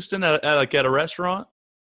in Houston at a restaurant?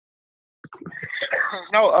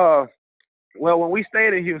 No, well, when we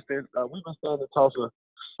stayed in Houston, we've been staying in Tulsa.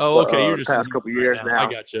 Oh, okay. You're the just past couple of years now.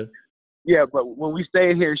 I gotcha. Yeah, but when we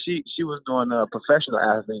stayed here, she was doing professional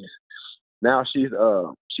athletes. Now she's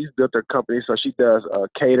built her company, so she does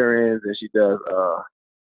caterings and she does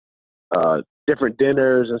different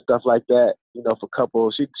dinners and stuff like that. You know, for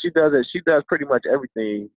couples, she does it. She does pretty much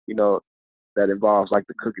everything. You know, that involves like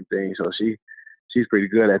the cooking thing. So she's pretty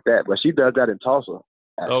good at that. But she does that in Tulsa.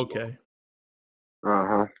 Actually. Okay.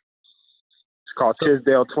 It's called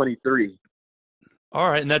Tisdale 23. All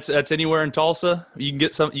right, and that's anywhere in Tulsa. You can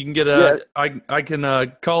get Yeah. I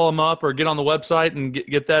can call them up or get on the website and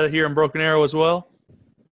get that here in Broken Arrow as well.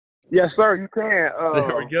 Yes, sir. You can.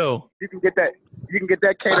 There we go. You can get that. You can get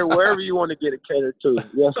that catered wherever you want to get it catered to.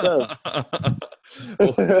 Yes, sir.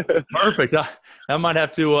 Well, perfect. I might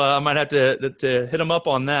have to hit them up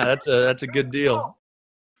on that. That's a good deal.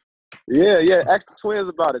 Yeah. Ask the twins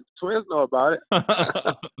about it. The twins know about it.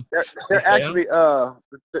 They're actually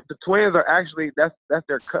the twins are actually that's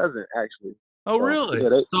their cousin actually. Oh, really?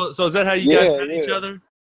 Yeah, so is that how you guys met each other?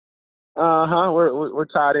 We're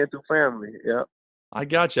tied in through family. Yeah. I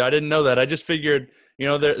gotcha. I didn't know that. I just figured,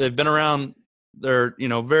 they've been around. They're,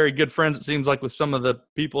 very good friends. It seems like with some of the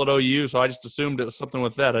people at OU. So I just assumed it was something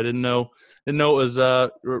with that. I didn't know it was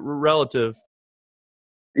relative.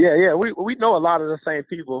 Yeah. We know a lot of the same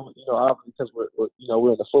people. Obviously because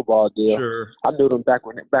we're in the football deal. Sure. I knew them back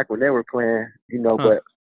when they were playing. But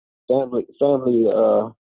family.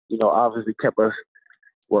 Obviously kept us.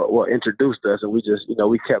 Well, introduced us, and we just,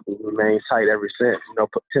 we kept remained tight ever since.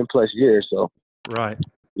 10+ years. So. Right.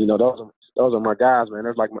 Those are my guys, man.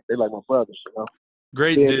 They're like my brothers.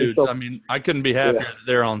 Great dudes. So, I mean, I couldn't be happier that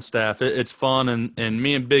they're on staff. It's fun, and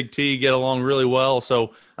me and Big T get along really well.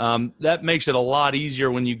 So that makes it a lot easier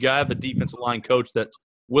when you have a defensive line coach that's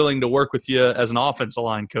willing to work with you as an offensive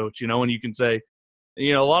line coach. And you can say,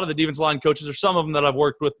 a lot of the defensive line coaches, or some of them that I've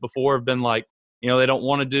worked with before, have been like, they don't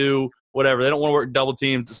want to do whatever. They don't want to work double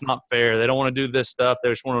teams. It's not fair. They don't want to do this stuff. They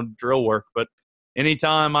just want to drill work. But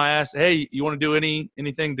anytime I ask, hey, you want to do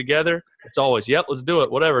anything together? It's always, yep, let's do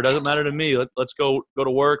it. Whatever. It doesn't matter to me. Let's go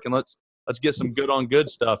to work and let's get some good on good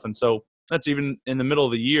stuff. And so that's even in the middle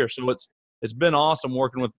of the year. So it's been awesome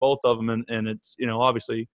working with both of them. And it's,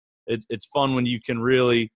 obviously it's fun when you can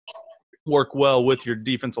really work well with your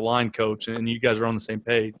defensive line coach and you guys are on the same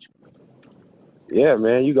page. Yeah,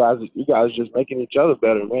 man. You guys just making each other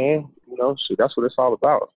better, man. So that's what it's all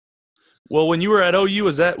about. Well, when you were at OU,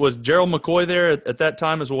 was Gerald McCoy there at that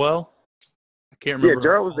time as well? I can't remember. Yeah,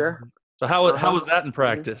 Gerald was there. So how was that in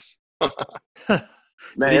practice?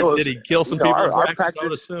 Man, did he kill some people in practice, I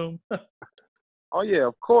would assume? Oh yeah,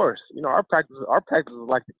 of course. Our practice was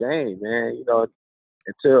like the game, man.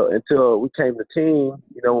 Until we came to team,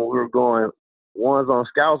 when we were going ones on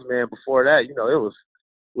scouts, man. Before that,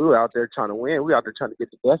 we were out there trying to win. We were out there trying to get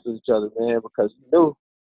the best of each other, man, because you knew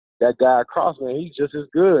that guy across, man, he's just as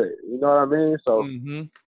good. You know what I mean? So, man,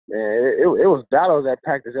 it was battles at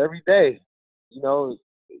practice every day.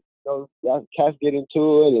 Cats get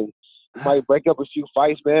into it, and you might break up a few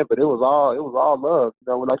fights, man. But it was all love.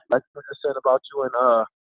 Like you just said about you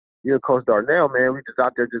and Coach Darnell, man. We just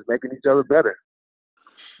out there just making each other better.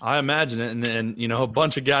 I imagine it, and a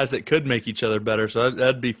bunch of guys that could make each other better. So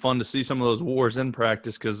that'd be fun to see some of those wars in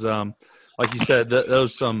practice because, like you said,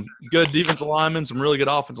 those some good defensive linemen, some really good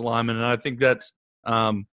offensive linemen, and I think that's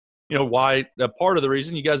why part of the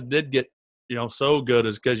reason you guys did get so good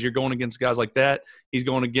is because you're going against guys like that. He's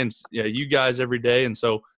going against you guys every day, and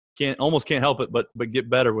so can't help it but get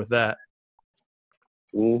better with that.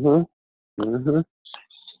 Well,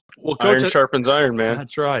 Coach, iron sharpens iron, man.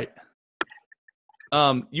 That's right.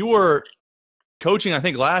 You were coaching, I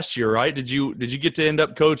think, last year, right? Did you get to end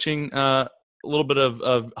up coaching a little bit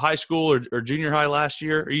of high school or junior high last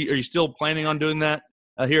year? Are you still planning on doing that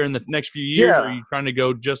here in the next few years? Yeah. Or are you trying to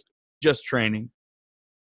go just training?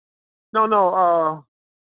 No.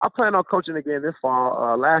 I plan on coaching again this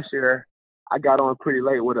fall. Last year, I got on pretty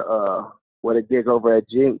late with a gig over at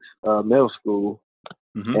Jinx Middle School,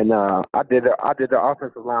 and I did the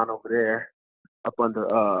offensive line over there up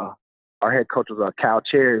under our head coach was Cal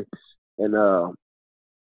Cherry, and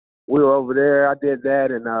we were over there. I did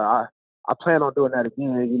that, and I plan on doing that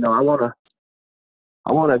again. You know, I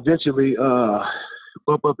wanna eventually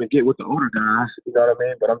bump up and get with the older guys. You know what I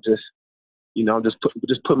mean? But I'm just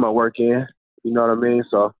putting my work in. You know what I mean?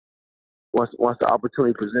 So once the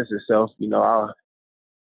opportunity presents itself, you know,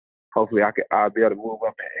 I'll be able to move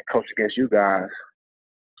up and coach against you guys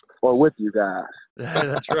or with you guys.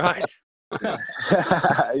 That's right.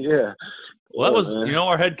 Yeah. Well, that was, you know,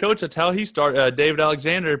 our head coach. That's how he started. David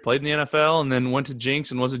Alexander played in the NFL and then went to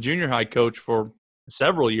Jinx and was a junior high coach for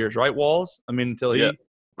several years, right, Walls? I mean, until he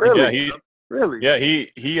really. Yeah,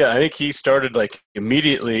 he I think he started like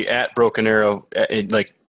immediately at Broken Arrow,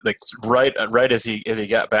 like right as he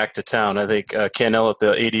got back to town. I think Ken Ellett,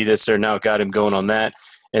 the AD that's there now, got him going on that,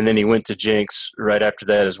 and then he went to Jinx right after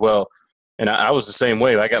that as well. And I was the same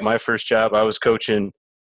way. I got my first job. I was coaching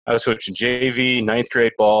JV, ninth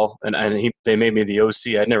grade ball, and they made me the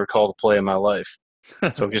OC. I'd never called a play in my life,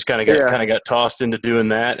 so just kind of got tossed into doing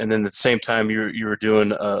that. And then at the same time, you were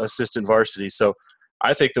doing assistant varsity. So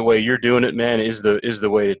I think the way you're doing it, man, is the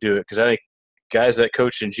way to do it, because I think guys that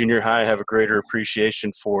coach in junior high have a greater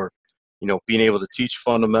appreciation for, you know, being able to teach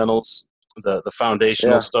fundamentals, the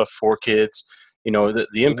foundational stuff for kids. You know,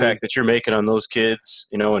 the impact that you're making on those kids.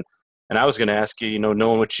 You know, and I was going to ask you, you know,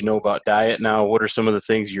 knowing what you know about diet now, what are some of the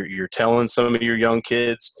things you're telling some of your young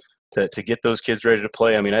kids to get those kids ready to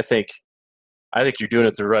play? I mean, I think you're doing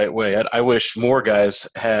it the right way. I wish more guys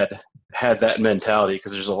had that mentality,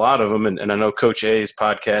 because there's a lot of them. And I know Coach A's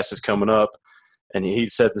podcast is coming up, and he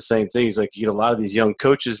said the same thing. He's like, you get a lot of these young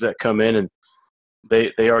coaches that come in and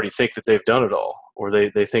they already think that they've done it all, or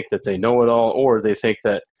they think that they know it all, or they think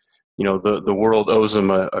that, you know, the world owes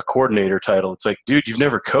them a coordinator title. It's like, dude, you've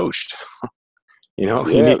never coached. You know,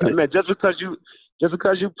 you need to, man, just because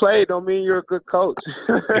you played don't mean you're a good coach.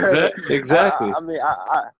 Exactly. I mean,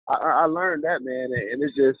 I learned that, man, and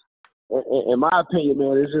it's just, in my opinion,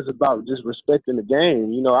 man, it's just about just respecting the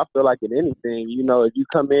game. You know, I feel like in anything, you know, if you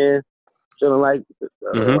come in feeling like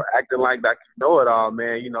or acting like that you know it all,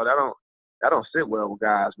 man, you know, that don't sit well with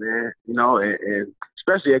guys, man. You know, and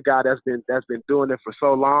especially a guy that's been doing it for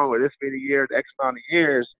so long, or this many years, X amount of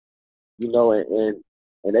years, you know, and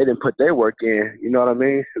they didn't put their work in. You know what I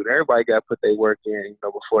mean? So everybody got to put their work in, you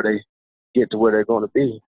know, before they get to where they're going to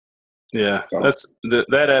be. Yeah, so, that's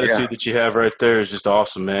that attitude that you have right there is just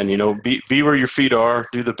awesome, man. You know, be where your feet are,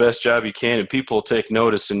 do the best job you can, and people will take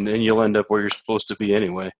notice, and then you'll end up where you're supposed to be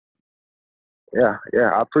anyway. Yeah,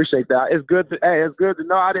 I appreciate that. It's good to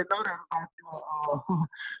know. I didn't know that about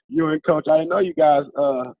you and Coach. I didn't know you guys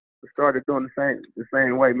started doing the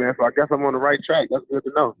same way, man. So I guess I'm on the right track. That's good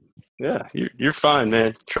to know. Yeah, you're fine,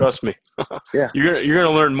 man. Trust me. Yeah, you're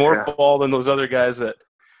gonna learn more ball than those other guys that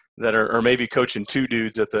are maybe coaching two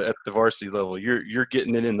dudes at the varsity level. You're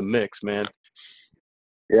getting it in the mix, man.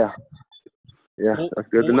 Yeah, that's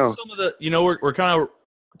good to know. Some of the, you know, we're kind of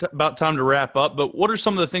about time to wrap up, but what are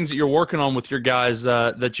some of the things that you're working on with your guys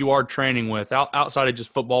that you are training with outside of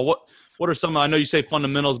just football? What are some? I know you say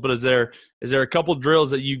fundamentals, but is there a couple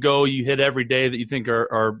drills that you hit every day that you think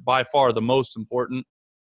are by far the most important?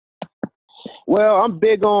 Well, I'm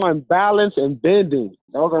big on balance and bending.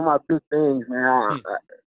 Those are my big things, man.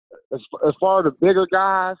 As far as the bigger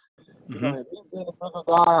guys, you know, me being a bigger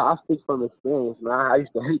guy, I speak from experience, man. I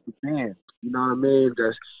used to hate the bend. You know what I mean?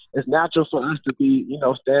 It's natural for us to be, you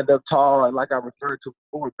know, stand up tall, and like I referred to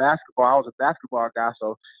before, basketball. I was a basketball guy,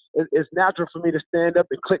 so it's natural for me to stand up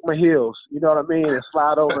and click my heels. You know what I mean? And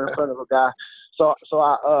slide over in front of a guy. So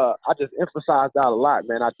I just emphasize that a lot,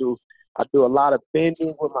 man. I do a lot of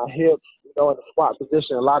bending with my hips, you know, in the squat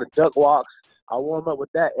position, a lot of duck walks. I warm up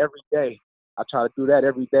with that every day. I try to do that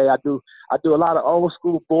every day. I do a lot of old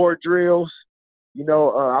school board drills. You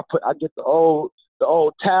know, I get the old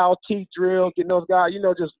towel teeth drill, getting those guys, you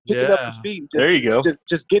know, just picking up the feet. There you go.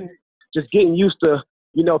 Just getting used to,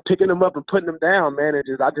 you know, picking them up and putting them down, man.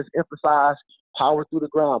 And I just emphasize power through the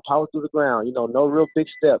ground. You know, no real big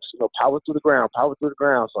steps. You know, power through the ground.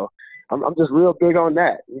 So I'm just real big on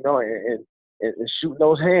that, you know, and shooting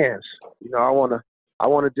those hands. You know, I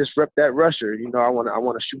wanna disrupt that rusher. You know, I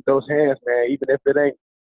wanna shoot those hands, man. Even if it ain't,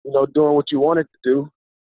 you know, doing what you want it to do.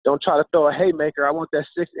 Don't try to throw a haymaker. I want that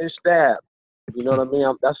 6-inch stab. You know what I mean?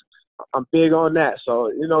 I'm big on that. So,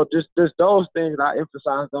 you know, just those things, I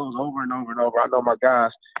emphasize those over and over and over. I know my guys,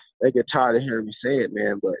 they get tired of hearing me say it,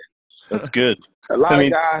 man, but that's good. A lot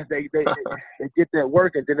of guys, they get that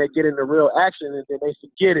work, and then they get into real action, and then they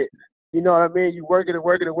forget it. You know what I mean? You working and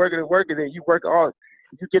working and working and working, and you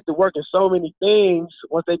get to work in so many things.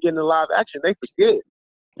 Once they get into live action, they forget.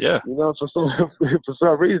 Yeah. You know, for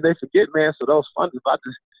some reason they forget, man. So those fundamentals, I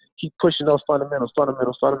just keep pushing those fundamentals.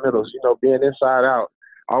 You know, being inside out,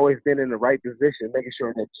 always being in the right position, making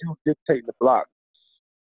sure that you dictate the block.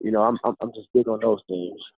 You know, I'm just big on those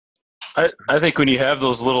things. I think when you have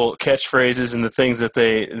those little catchphrases and the things that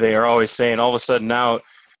they are always saying, all of a sudden now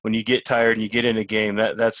when you get tired and you get in a game,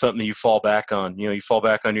 that's something that you fall back on. You know, you fall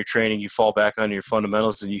back on your training, you fall back on your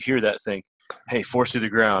fundamentals, and you hear that thing, hey, force through the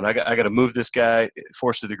ground. I got to move this guy,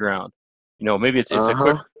 force through the ground. You know, maybe it's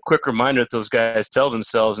a quick reminder that those guys tell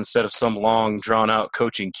themselves instead of some long, drawn-out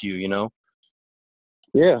coaching cue, you know?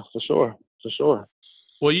 Yeah, for sure.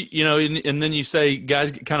 Well, you know, and then you say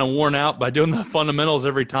guys get kind of worn out by doing the fundamentals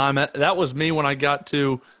every time. That was me when I got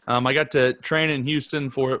to train in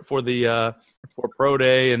Houston for pro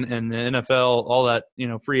day and the NFL, all that, you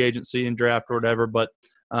know, free agency and draft or whatever. But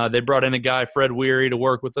they brought in a guy, Fred Weary, to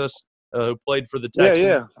work with us, who played for the Texans.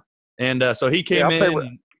 Yeah. And so he came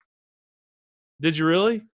in. Did you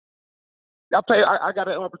really? I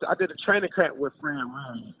did a training camp with Fred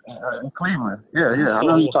Weary in Cleveland. Yeah. I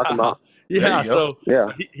know who you're talking about. Yeah, so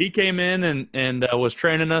he came in and was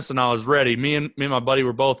training us, and I was ready. Me and my buddy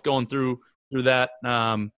were both going through that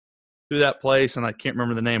place, and I can't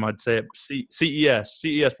remember the name. I'd say it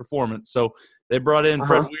CES Performance. So they brought in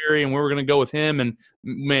Fred Weary, and we were going to go with him. And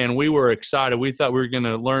man, we were excited. We thought we were going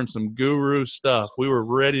to learn some guru stuff. We were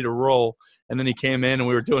ready to roll. And then he came in, and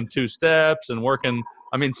we were doing 2 steps and working.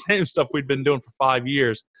 I mean, same stuff we'd been doing for 5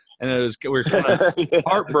 years. And we were kind of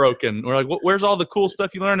heartbroken. We're like, where's all the cool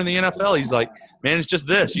stuff you learn in the NFL? He's like, man, it's just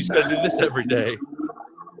this. You just got to do this every day.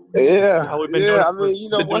 Yeah. We've been doing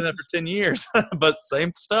that for 10 years. But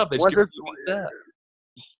same stuff. They just keep that.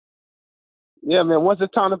 Yeah, man, once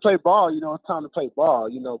it's time to play ball, you know, it's time to play ball,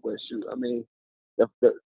 you know. But shoot, I mean,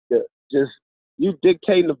 just you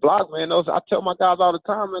dictating the block, man. I tell my guys all the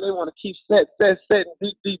time, man, they want to keep set, and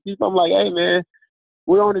deep. I'm like, hey, man,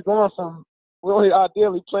 we're only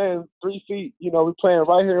ideally playing 3 feet. You know, we're playing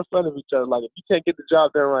right here in front of each other. Like, if you can't get the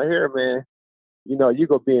job done right here, man, you know, you're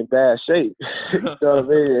going to be in bad shape. You know what I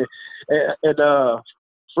mean? And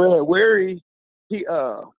Fred Weary, he,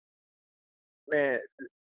 man,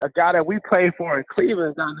 a guy that we played for in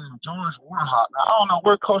Cleveland, a guy named George Warhawk. Now, I don't know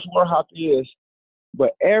where Coach Warhawk is,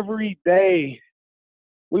 but every day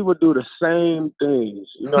we would do the same things.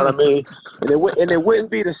 You know what I mean? And it wouldn't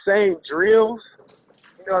be the same drills.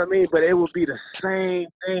 You know what I mean? But it would be the same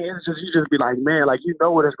thing. It's just you just be like, man, like you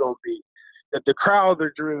know what it's gonna be. That the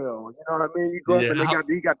Crowder drill. You know what I mean? You go up and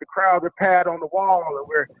you got the Crowder pad on the wall, and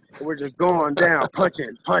we're just going down,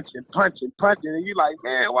 punching, and you like,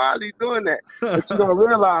 man, why is he doing that? But you don't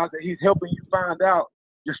realize that he's helping you find out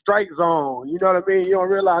your strike zone. You know what I mean? You don't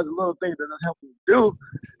realize the little things that it's helping you do,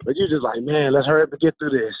 but you're just like, man, let's hurry up and get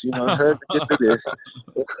through this. You know, hurry up and get through this.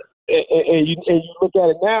 And you look at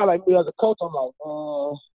it now, like me as a coach, I'm like,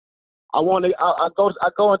 I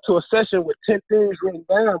go into a session with 10 things written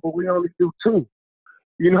down, but we only do 2.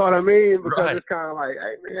 You know what I mean? Because It's kind of like,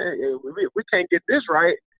 hey man, if we can't get this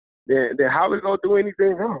right, then how we gonna do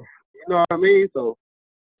anything wrong? You know what I mean? So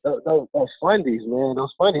those fundies, man,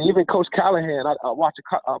 those fundies. Even Coach Callahan, I watch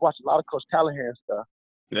a lot of Coach Callahan stuff.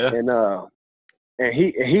 Yeah. And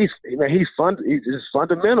he's just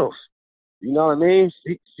fundamentals. You know what I mean?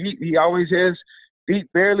 He always has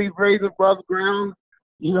feet barely raised above the ground.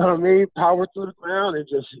 You know what I mean? Power through the ground and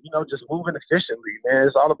just moving efficiently, man.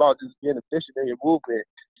 It's all about just being efficient in your movement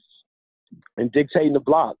and dictating the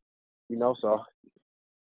block. You know, so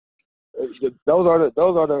those are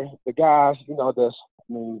the guys. You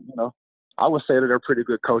know, I would say that they're pretty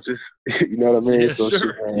good coaches. You know what I mean? Yeah, so,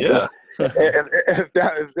 sure. Man, yeah. If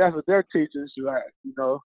that's what they're teaching, you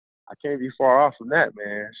know, I can't be far off from that,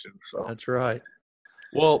 man. So that's right.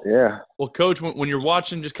 Well, yeah. Well, Coach, when you're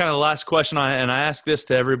watching, just kind of the last question, I ask this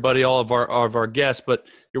to everybody, all of our guests, but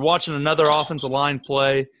you're watching another offensive line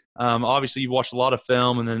play. Obviously, you've watched a lot of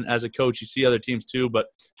film, and then as a coach, you see other teams too. But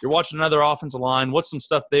you're watching another offensive line. What's some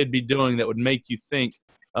stuff they'd be doing that would make you think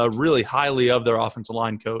really highly of their offensive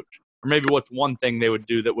line coach? Or maybe what's one thing they would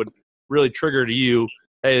do that would really trigger to you,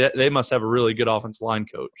 hey, they must have a really good offensive line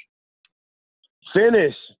coach?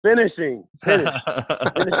 Finishing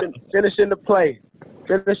the play.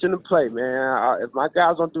 Finishing the play, man. If my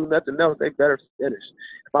guys don't do nothing else, they better finish.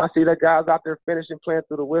 If I see that guys out there finishing, playing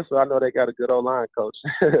through the whistle, I know they got a good O-line coach.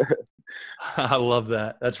 I love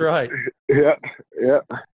that. That's right. Yeah.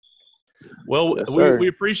 Well, yes, we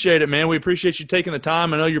appreciate it, man. We appreciate you taking the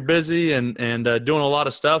time. I know you're busy and doing a lot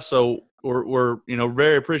of stuff, so we're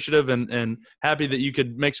very appreciative and happy that you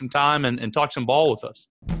could make some time and talk some ball with us.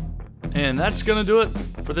 And that's going to do it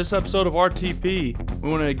for this episode of RTP. We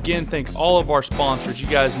want to again thank all of our sponsors. You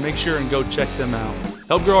guys make sure and go check them out.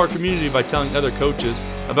 Help grow our community by telling other coaches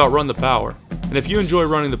about Run the Power. And if you enjoy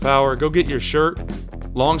running the Power, go get your shirt,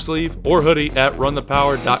 long sleeve, or hoodie at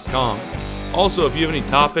runthepower.com. Also, if you have any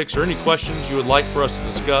topics or any questions you would like for us to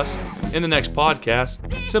discuss in the next podcast,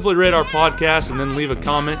 simply rate our podcast and then leave a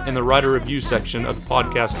comment in the writer review section of the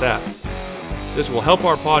podcast app. This will help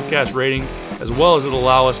our podcast rating, as well as it'll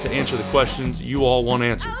allow us to answer the questions you all want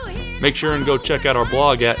answered. Make sure and go check out our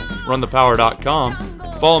blog at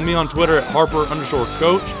runthepower.com. Follow me on Twitter at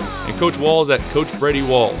Harper_Coach and Coach Walls at Coach Brady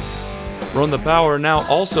Walls. Run the Power now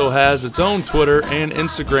also has its own Twitter and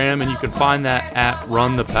Instagram, and you can find that at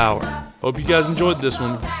Run the Power. Hope you guys enjoyed this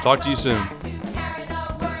one. Talk to you soon.